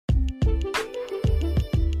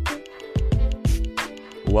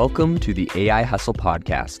Welcome to the AI Hustle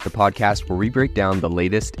Podcast, the podcast where we break down the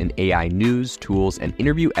latest in AI news, tools, and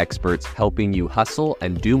interview experts helping you hustle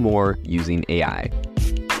and do more using AI.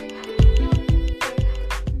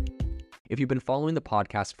 If you've been following the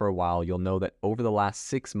podcast for a while, you'll know that over the last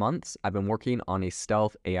 6 months, I've been working on a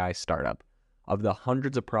stealth AI startup. Of the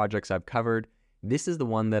hundreds of projects I've covered, this is the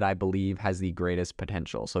one that I believe has the greatest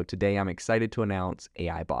potential. So today I'm excited to announce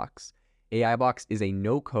AI Box. AI Box is a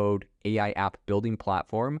no-code AI app building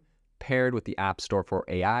platform paired with the App Store for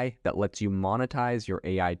AI that lets you monetize your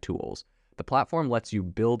AI tools. The platform lets you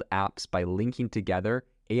build apps by linking together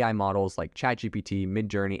AI models like ChatGPT,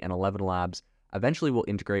 Midjourney, and 11 Labs. Eventually, we'll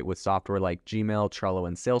integrate with software like Gmail, Trello,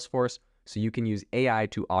 and Salesforce, so you can use AI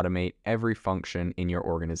to automate every function in your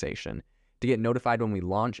organization. To get notified when we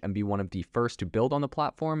launch and be one of the first to build on the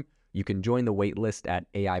platform, you can join the waitlist at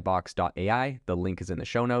aibox.ai. The link is in the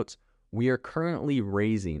show notes. We are currently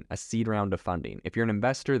raising a seed round of funding. If you're an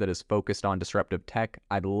investor that is focused on disruptive tech,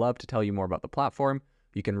 I'd love to tell you more about the platform.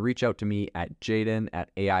 You can reach out to me at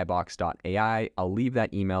jaden@aibox.ai. I'll leave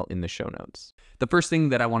that email in the show notes. The first thing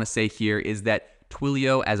that I want to say here is that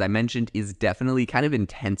Twilio, as I mentioned, is definitely kind of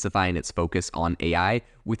intensifying its focus on AI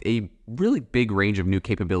with a really big range of new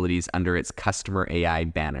capabilities under its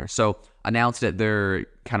CustomerAI banner. So announced at their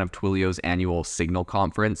kind of Twilio's annual Signal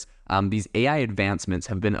conference, these AI advancements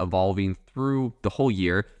have been evolving through the whole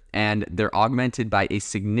year, and they're augmented by a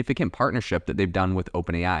significant partnership that they've done with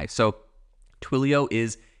OpenAI. So Twilio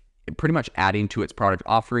is pretty much adding to its product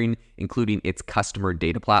offering, including its customer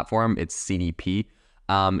data platform, its CDP,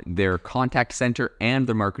 their contact center, and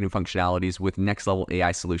their marketing functionalities with next-level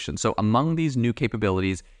AI solutions. So among these new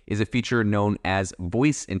capabilities is a feature known as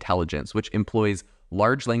voice intelligence, which employs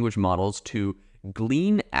large language models to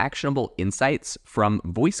glean actionable insights from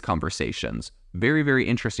voice conversations. Very, very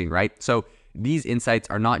interesting, right? So these insights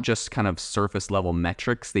are not just kind of surface-level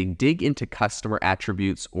metrics. They dig into customer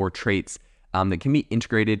attributes or traits that can be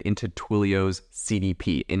integrated into Twilio's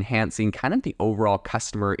CDP, enhancing kind of the overall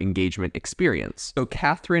customer engagement experience. So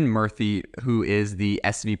Catherine Murphy, who is the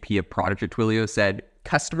SVP of product at Twilio, said,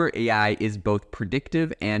 "Customer AI is both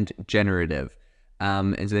predictive and generative."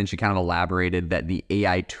 And so then she kind of elaborated that the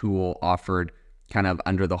AI tool offered kind of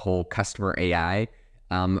under the whole customer AI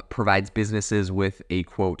provides businesses with a,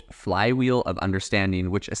 quote, flywheel of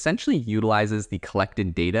understanding, which essentially utilizes the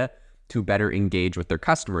collected data to better engage with their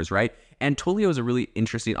customers, right? And Twilio is a really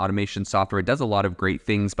interesting automation software. It does a lot of great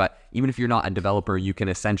things, but even if you're not a developer, you can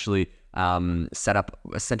essentially set up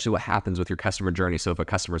essentially what happens with your customer journey. So if a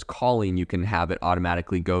customer is calling, you can have it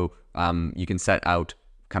automatically go, you can set out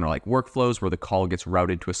kind of like workflows where the call gets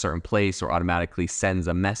routed to a certain place or automatically sends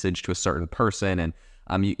a message to a certain person. And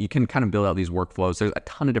you can kind of build out these workflows. There's a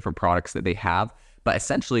ton of different products that they have, but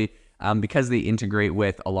essentially, because they integrate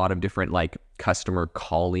with a lot of different like customer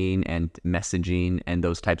calling and messaging and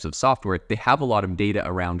those types of software, they have a lot of data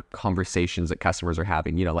around conversations that customers are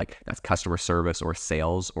having, like that's customer service or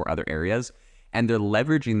sales or other areas. And they're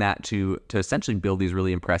leveraging that to essentially build these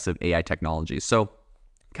really impressive AI technologies. So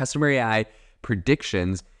Customer AI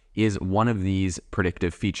Predictions is one of these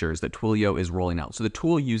predictive features that Twilio is rolling out. So the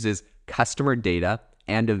tool uses customer data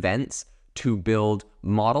and events to build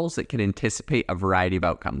models that can anticipate a variety of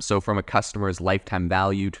outcomes. So from a customer's lifetime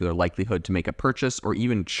value to their likelihood to make a purchase or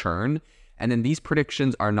even churn. And then these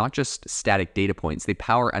predictions are not just static data points. They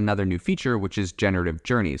power another new feature, which is generative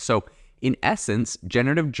journeys. So in essence,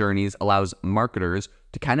 generative journeys allows marketers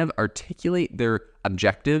to kind of articulate their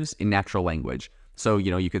objectives in natural language. So,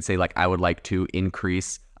 you could say like, I would like to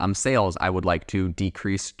increase sales. I would like to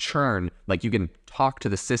decrease churn. Like you can talk to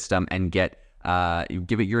the system and get you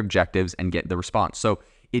give it your objectives and get the response. So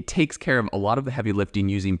it takes care of a lot of the heavy lifting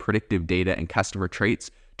using predictive data and customer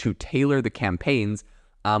traits to tailor the campaigns,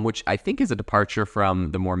 which I think is a departure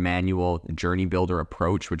from the more manual journey builder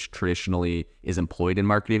approach, which traditionally is employed in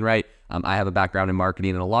marketing, right? I have a background in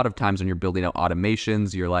marketing, and a lot of times when you're building out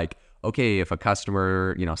automations, you're like, okay, if a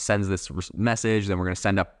customer, sends this message, then we're going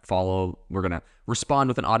to we're going to respond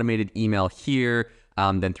with an automated email here.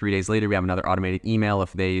 Then 3 days later, we have another automated email.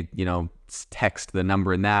 If they, text the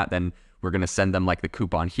number in that, then we're going to send them like the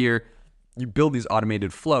coupon here. You build these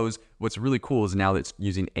automated flows. What's really cool is now that it's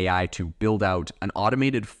using AI to build out an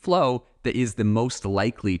automated flow that is the most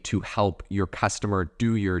likely to help your customer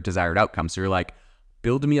do your desired outcome. So you're like,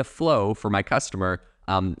 build me a flow for my customer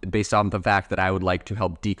based on the fact that I would like to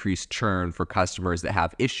help decrease churn for customers that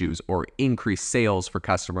have issues or increase sales for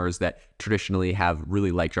customers that traditionally have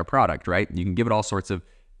really liked your product, right? You can give it all sorts of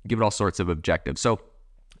objectives. So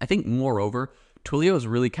I think moreover, Twilio is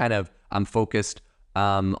really kind of focused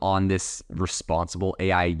on this responsible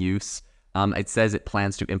AI use. It says it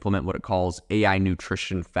plans to implement what it calls AI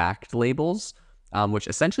nutrition fact labels, which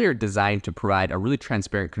essentially are designed to provide a really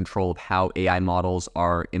transparent control of how AI models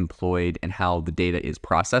are employed and how the data is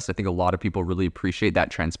processed. I think a lot of people really appreciate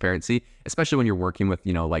that transparency, especially when you're working with,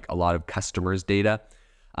 like a lot of customers' data.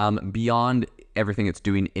 Beyond everything it's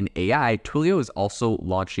doing in AI, Twilio is also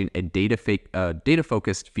launching a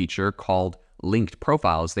data-focused feature called linked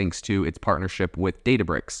profiles, thanks to its partnership with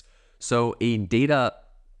Databricks. So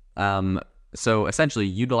essentially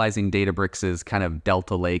utilizing Databricks' kind of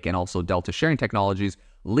Delta Lake and also Delta sharing technologies,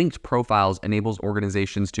 linked profiles enables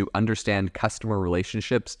organizations to understand customer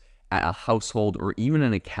relationships at a household or even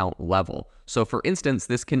an account level. So for instance,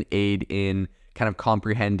 this can aid in kind of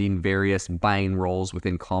comprehending various buying roles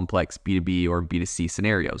within complex B2B or B2C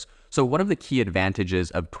scenarios. So one of the key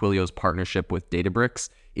advantages of Twilio's partnership with Databricks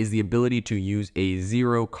is the ability to use a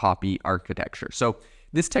zero-copy architecture. So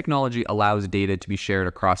this technology allows data to be shared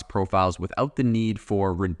across profiles without the need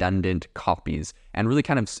for redundant copies and really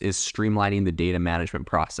kind of is streamlining the data management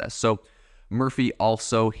process. So Murphy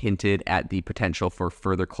also hinted at the potential for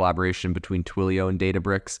further collaboration between Twilio and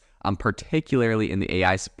Databricks, particularly in the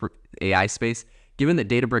AI space, given that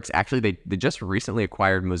Databricks actually, they just recently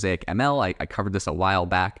acquired Mosaic ML. I covered this a while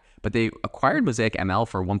back, but they acquired Mosaic ML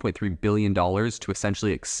for $1.3 billion to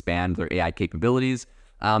essentially expand their AI capabilities.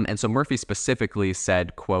 And so Murphy specifically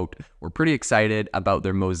said, quote, "We're pretty excited about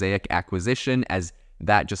their Mosaic acquisition as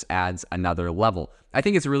that just adds another level." I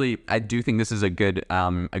do think this is a good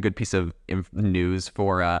piece of news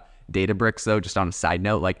for Databricks, though. Just on a side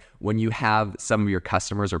note, like when you have some of your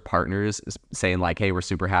customers or partners saying like, "Hey, we're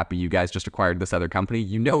super happy you guys just acquired this other company,"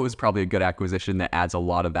 it was probably a good acquisition that adds a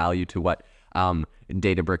lot of value to what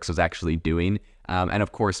Databricks was actually doing. And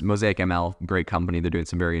of course, Mosaic ML, great company. They're doing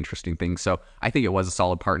some very interesting things. So I think it was a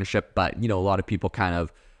solid partnership, but a lot of people kind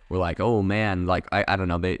of were like, oh man, like, I don't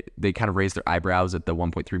know. They kind of raised their eyebrows at the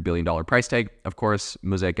 $1.3 billion price tag. Of course,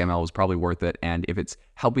 Mosaic ML was probably worth it. And if it's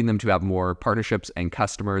helping them to have more partnerships and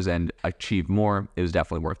customers and achieve more, it was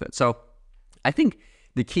definitely worth it. So I think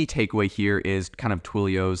the key takeaway here is kind of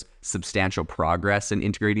Twilio's substantial progress in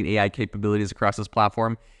integrating AI capabilities across this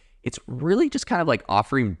platform. It's really just kind of like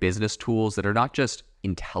offering business tools that are not just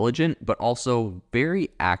intelligent, but also very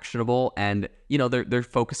actionable. And, they're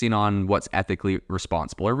focusing on what's ethically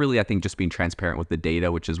responsible, or really, I think, just being transparent with the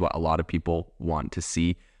data, which is what a lot of people want to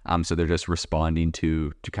see. So they're just responding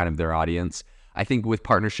to kind of their audience. I think with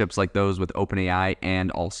partnerships like those with OpenAI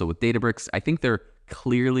and also with Databricks, I think they're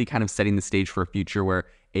clearly kind of setting the stage for a future where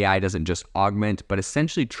AI doesn't just augment, but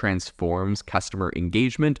essentially transforms customer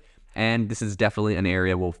engagement. And this is definitely an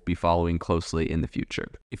area we'll be following closely in the future.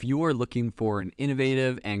 If you are looking for an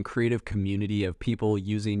innovative and creative community of people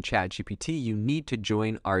using ChatGPT, you need to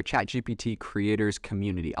join our ChatGPT creators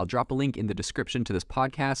community. I'll drop a link in the description to this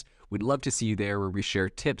podcast. We'd love to see you there, where we share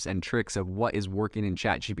tips and tricks of what is working in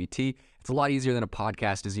ChatGPT. It's a lot easier than a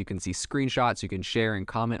podcast, as you can see screenshots, you can share and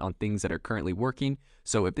comment on things that are currently working.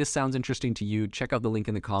 So if this sounds interesting to you, check out the link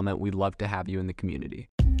in the comment. We'd love to have you in the community.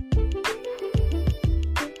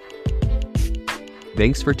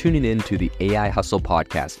 Thanks for tuning in to the AI Hustle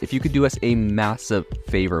podcast. If you could do us a massive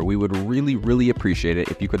favor, we would really, really appreciate it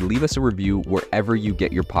if you could leave us a review wherever you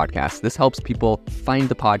get your podcasts. This helps people find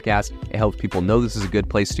the podcast. It helps people know this is a good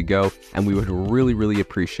place to go. And we would really, really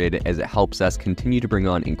appreciate it, as it helps us continue to bring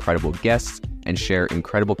on incredible guests and share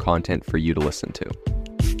incredible content for you to listen to.